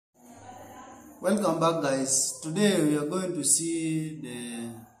Welcome back, guys. Today we are going to see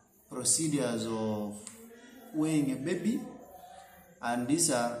the procedures of weighing a baby, and these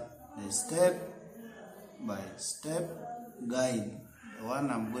are the step-by-step guide, the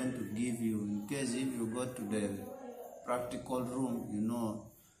one I'm going to give you in case if you go to the practical room, you know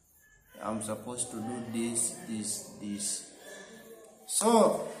I'm supposed to do this.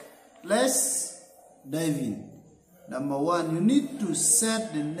 So let's dive in. Number one, you need to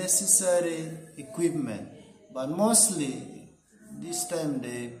set the necessary equipment, but mostly this time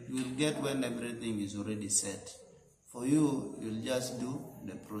you'll get when everything is already set. For you, you'll just do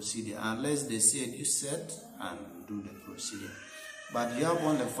the procedure unless they say you set and do the procedure. But you have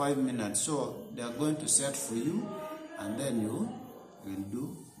only 5 minutes, so they are going to set for you and then you will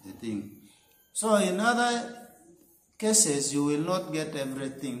do the thing. So in other cases, you will not get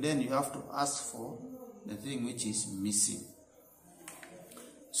everything, then you have to ask for the thing which is missing.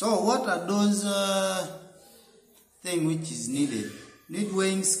 So what are those things which is needed? Need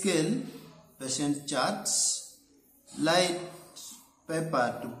weighing scale, patient charts, light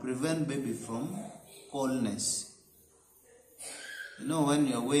paper to prevent baby from coldness. You know, when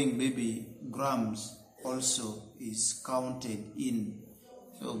you're weighing baby, grams also is counted in.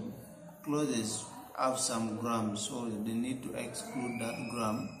 So clothes have some grams, so they need to exclude that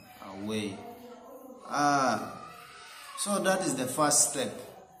gram away. So that is the first step.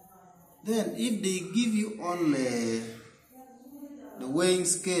 Then if they give you only the weighing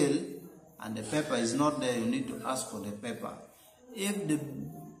scale and the paper is not there, you need to ask for the paper. If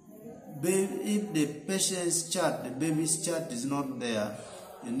the patient's chart, the baby's chart is not there,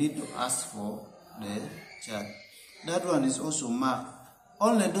 you need to ask for the chart. That one is also marked.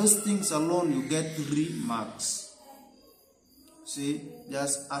 Only those things alone you get 3 marks. See,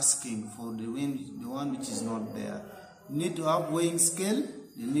 just asking for the one which is not there. You need to have weighing scale,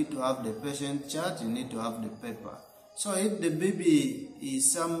 you need to have the patient chart, you need to have the paper. So if the baby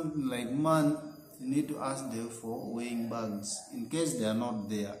is some like month, you need to ask them for weighing bags in case they are not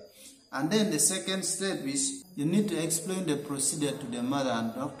there. And then the second step is you need to explain the procedure to the mother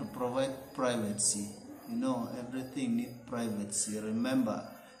and you have to provide privacy. You know, everything needs privacy. Remember,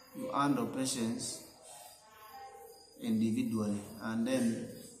 you handle patients individually, and then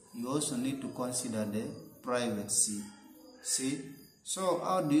you also need to consider the privacy. See, so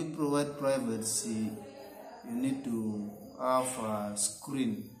how do you provide privacy? You need to have a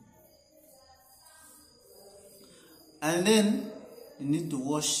screen, and then you need to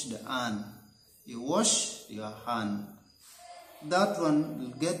wash the hand. You wash your hand. That one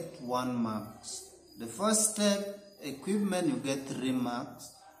will get 1 mark. The first step, equipment, you get 3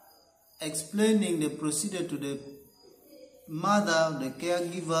 marks. Explaining the procedure to the mother, the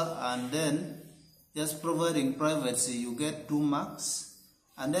caregiver, and then just providing privacy, you get 2 marks.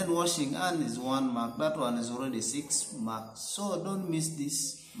 And then washing hand is 1 mark. That one is already 6 marks. So don't miss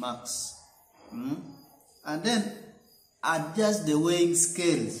these marks. And then adjust the weighing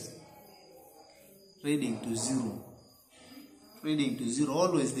scales. Reading to 0. Reading to 0.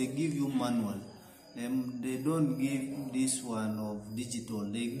 Always they give you manual. They don't give this one of digital.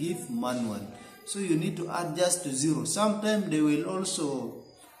 They give manual. So you need to adjust to 0. Sometimes they will also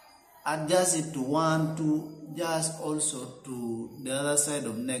adjust it to 1, 2, just also to the other side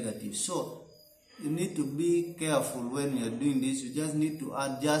of negative. So you need to be careful when you are doing this. You just need to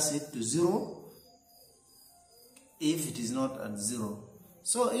adjust it to 0 if it is not at 0.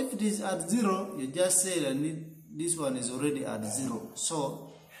 So if it is at 0, you just say that this one is already at 0.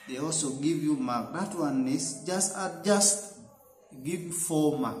 So they also give you mark. That one is just adjust, give you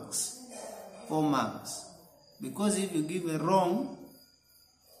 4 marks. 4 marks. Because if you give a wrong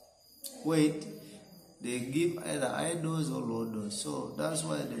weight, they give either high dose or low dose. So that's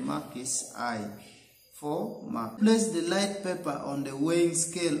why the mark is high. 4 marks. Place the light paper on the weighing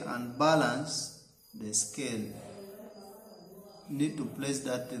scale and balance the scale. You need to place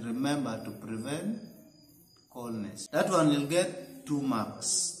that, remember, to prevent coldness. That one will get 2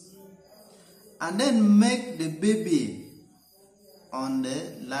 marks. And then make the baby on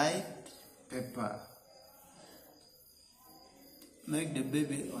the light paper. Make the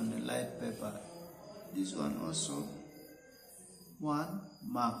baby on the light paper. This one also 1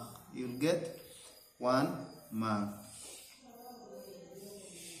 mark. You'll get 1 mark.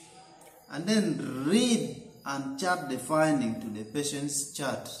 And then read and chart the finding to the patient's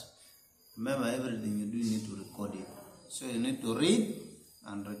chart. Remember, everything you do, you need to record it. So you need to read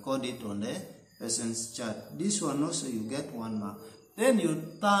and record it on the patient's chart. This one also you get 1 mark. Then you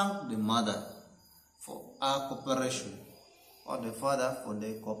thank the mother for her cooperation, or the father for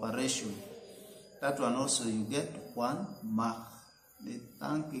the cooperation. That one also you get 1 mark. The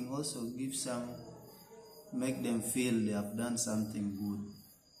thanking also gives some, make them feel they have done something good.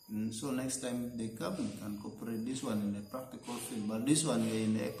 And so next time they come, you can incorporate this one in the practical field, but this one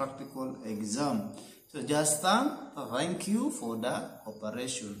in the practical exam. So just thank you for the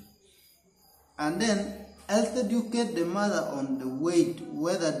operation. And then educate the mother on the weight,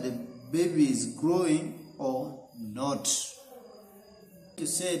 whether the baby is growing or not. To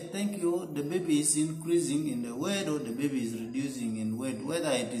say thank you, the baby is increasing in the weight or the baby is reducing in weight,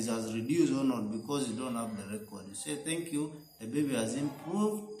 whether it is has reduced or not, because you don't have the record. You say thank you, the baby has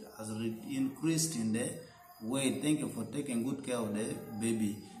improved, has increased in the weight. Thank you for taking good care of the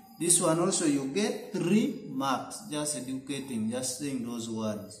baby. This one also you get 3 marks, just educating, just saying those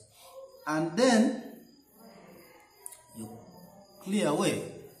words. And then you clear away.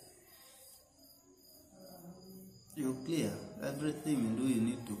 You clear everything you do, you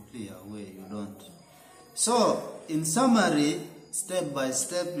need to clear away, you don't. So in summary, step by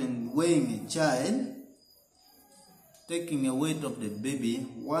step in weighing a child, taking a weight of the baby,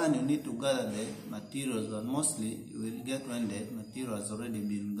 one, you need to gather the materials, but mostly you will get when the material has already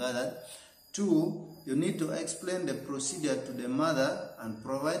been gathered. 2, you need to explain the procedure to the mother and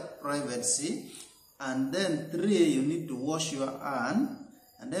provide privacy. And then 3, you need to wash your hand.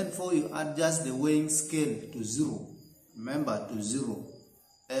 And then 4, you adjust the weighing scale to 0. Remember, to 0.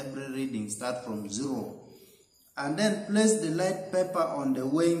 Every reading start from 0. And then place the light paper on the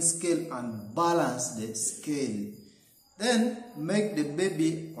weighing scale and balance the scale. Then make the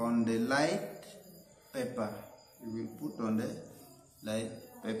baby on the light paper. You will put on the light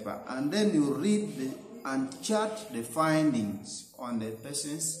paper. And then you read and chart the findings on the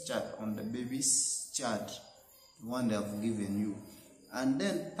person's chart, on the baby's chart, the one they have given you. And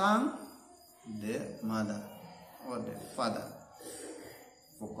then thank the mother or the father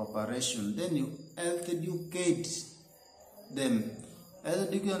for cooperation. Then you educate them.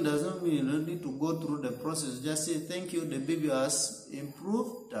 Education does not mean you don't need to go through the process. Just say thank you, the baby has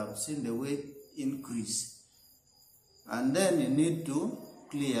improved, I've seen the weight increase. And then you need to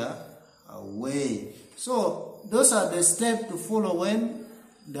clear away. So those are the steps to follow when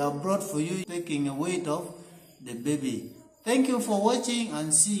they are brought for you, taking a weight of the baby. Thank you for watching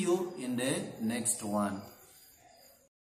and see you in the next one.